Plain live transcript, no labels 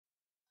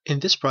In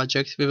this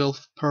project, we will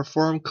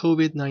perform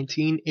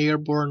COVID-19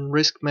 airborne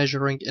risk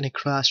measuring in a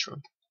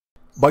classroom.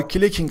 By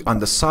clicking on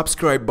the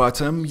subscribe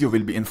button, you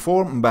will be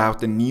informed about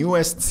the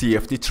newest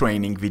CFD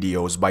training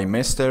videos by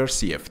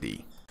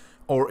MR-CFD.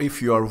 Or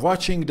if you are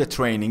watching the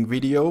training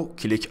video,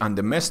 click on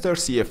the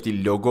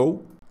MR-CFD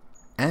logo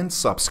and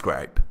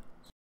subscribe.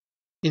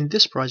 In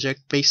this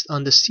project, based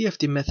on the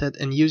CFD method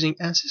and using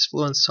ANSYS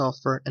Fluent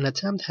software, an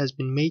attempt has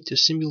been made to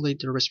simulate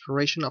the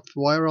respiration of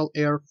viral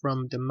air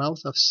from the mouth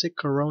of sick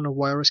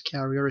coronavirus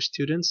carrier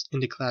students in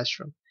the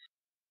classroom.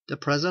 The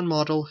present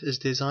model is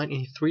designed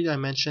in 3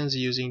 dimensions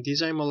using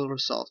Design Modeler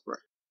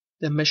software.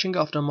 The meshing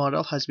of the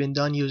model has been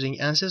done using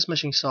ANSYS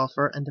meshing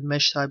software and the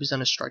mesh type is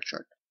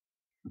unstructured.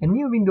 A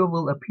new window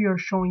will appear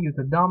showing you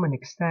the DOM and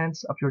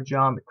extents of your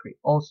geometry.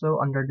 Also,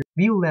 under the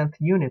View Length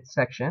Units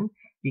section,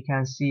 you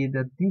can see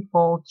the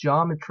default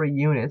geometry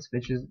units,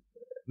 which is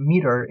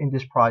meter in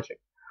this project.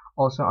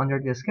 Also, under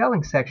the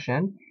scaling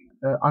section,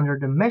 under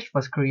the mesh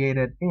was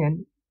created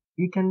in,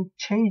 you can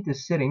change the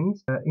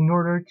settings in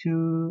order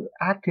to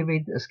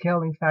activate the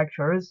scaling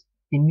factors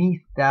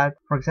beneath that.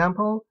 For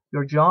example,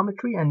 your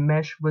geometry and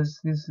mesh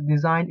is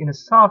designed in a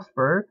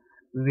software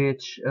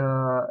which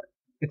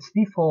its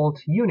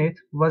default unit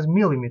was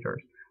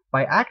millimeters.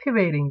 By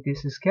activating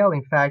these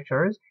scaling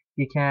factors,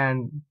 you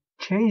can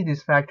change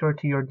this factor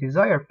to your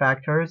desired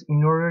factors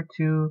in order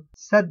to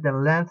set the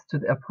length to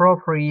the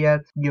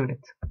appropriate unit.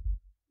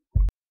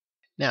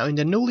 Now in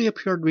the newly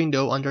appeared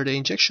window under the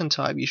injection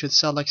type, you should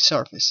select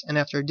surface, and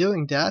after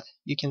doing that,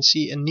 you can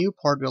see a new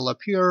part will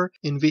appear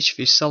in which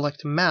we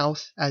select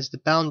mouth as the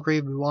boundary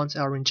we want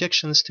our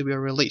injections to be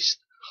released.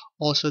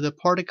 Also, the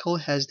particle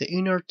has the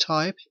inner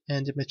type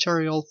and the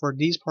material for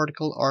these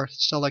particles are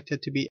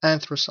selected to be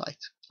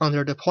anthracite.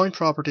 Under the Point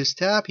Properties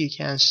tab, you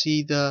can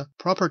see the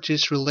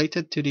properties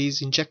related to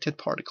these injected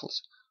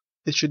particles.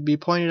 It should be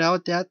pointed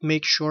out that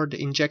make sure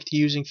the inject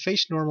using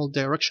face normal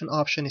direction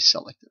option is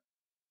selected.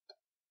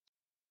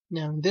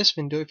 Now in this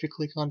window, if you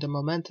click on the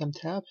Momentum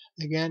tab,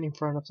 again in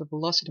front of the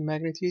Velocity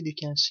Magnitude, you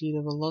can see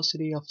the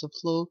velocity of the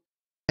flow.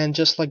 And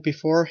just like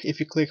before, if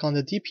you click on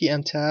the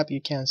DPM tab,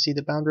 you can see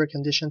the boundary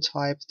condition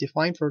type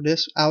defined for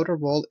this outer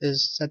wall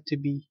is set to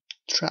be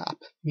trap,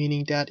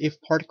 meaning that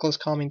if particles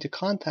come into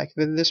contact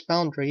with this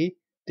boundary,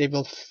 they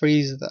will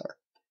freeze there.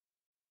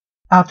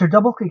 After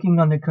double-clicking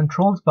on the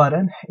Controls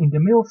button, in the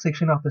middle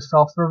section of the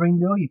software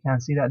window, you can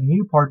see that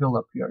new part will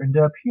appear. In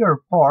the Appear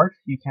part,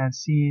 you can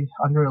see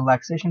under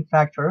relaxation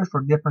factors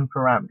for different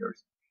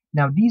parameters.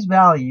 Now these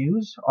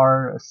values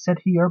are set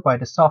here by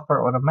the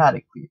software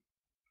automatically.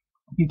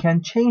 You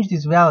can change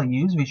these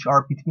values, which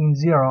are between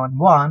 0 and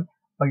 1,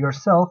 by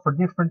yourself for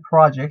different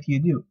projects you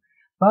do.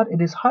 But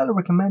it is highly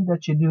recommended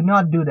that you do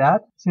not do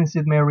that, since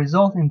it may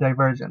result in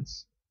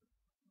divergence.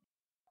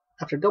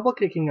 After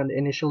double-clicking on the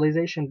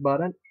Initialization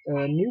button,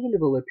 a new window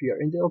will appear.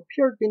 In the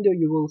Appeared window,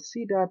 you will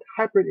see that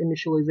Hybrid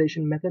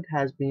Initialization method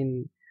has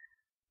been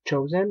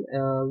chosen,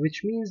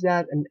 which means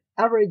that an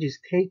average is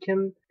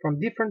taken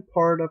from different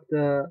part of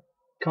the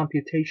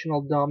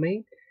computational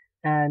domain,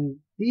 and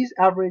these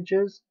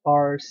averages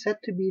are set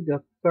to be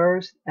the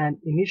first and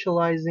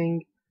initializing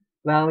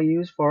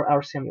values for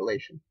our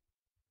simulation.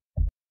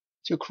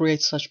 To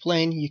create such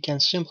plane, you can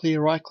simply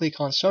right-click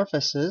on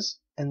Surfaces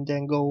and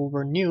then go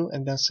over New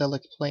and then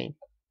select Plane.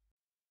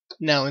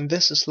 Now in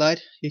this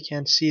slide, you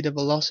can see the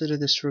velocity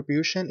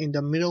distribution in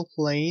the middle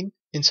plane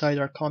inside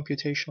our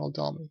computational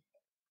domain.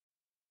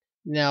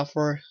 Now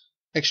for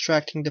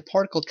extracting the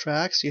particle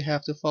tracks, you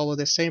have to follow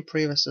the same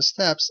previous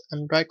steps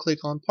and right-click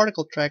on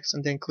Particle Tracks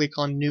and then click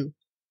on New.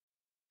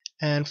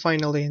 And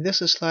finally, in this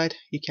slide,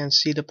 you can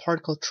see the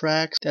particle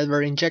tracks that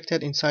were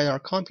injected inside our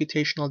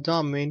computational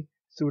domain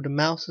through the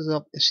mouths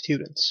of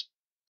students.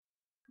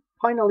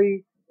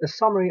 Finally, a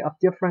summary of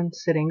different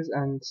settings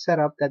and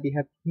setup that we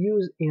have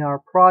used in our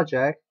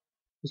project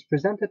is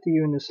presented to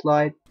you in the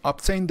slide.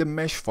 Obtain the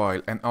mesh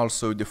file and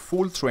also the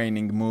full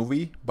training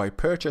movie by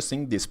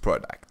purchasing this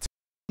product.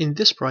 In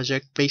this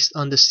project, based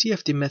on the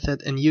CFD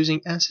method and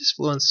using ANSYS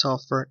Fluent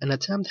software, an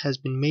attempt has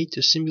been made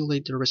to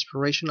simulate the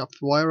respiration of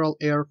viral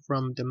air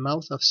from the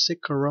mouth of sick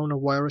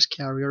coronavirus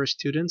carrier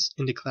students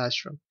in the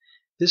classroom.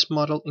 This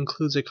model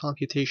includes a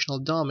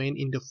computational domain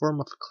in the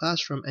form of a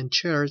classroom and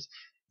chairs,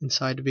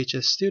 inside which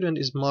a student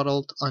is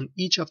modeled on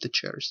each of the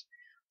chairs.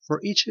 For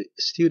each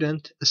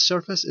student, a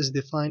surface is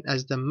defined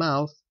as the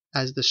mouth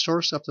as the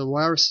source of the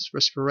virus's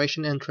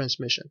respiration and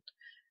transmission.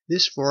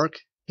 This work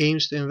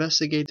aims to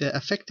investigate the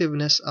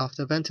effectiveness of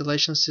the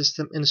ventilation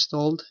system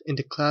installed in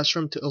the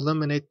classroom to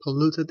eliminate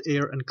polluted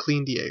air and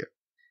clean the air.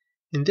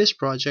 In this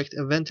project,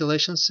 a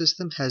ventilation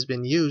system has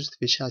been used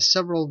which has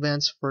several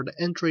vents for the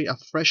entry of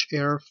fresh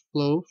air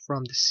flow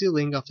from the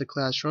ceiling of the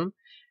classroom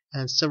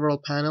and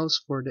several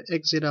panels for the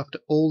exit of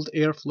the old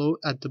airflow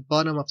at the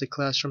bottom of the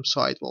classroom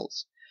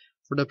sidewalls.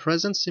 For the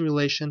present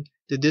simulation,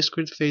 the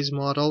discrete phase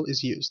model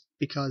is used,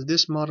 because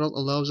this model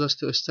allows us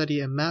to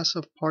study a mass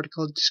of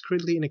particles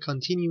discretely in a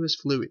continuous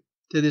fluid.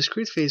 The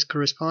discrete phase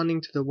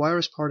corresponding to the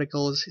virus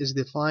particles is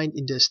defined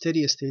in the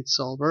steady-state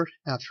solver.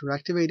 After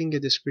activating a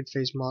discrete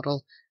phase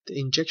model, the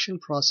injection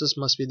process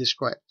must be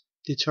described.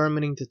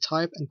 determining the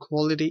type and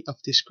quality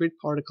of discrete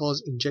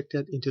particles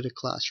injected into the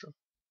classroom.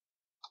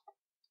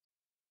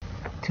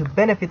 To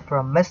benefit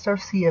from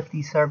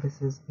MR-CFD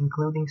services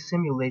including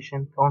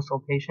simulation,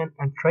 consultation,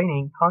 and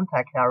training,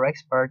 contact our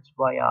experts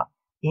via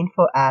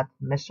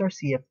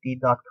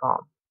info@mrcfd.com.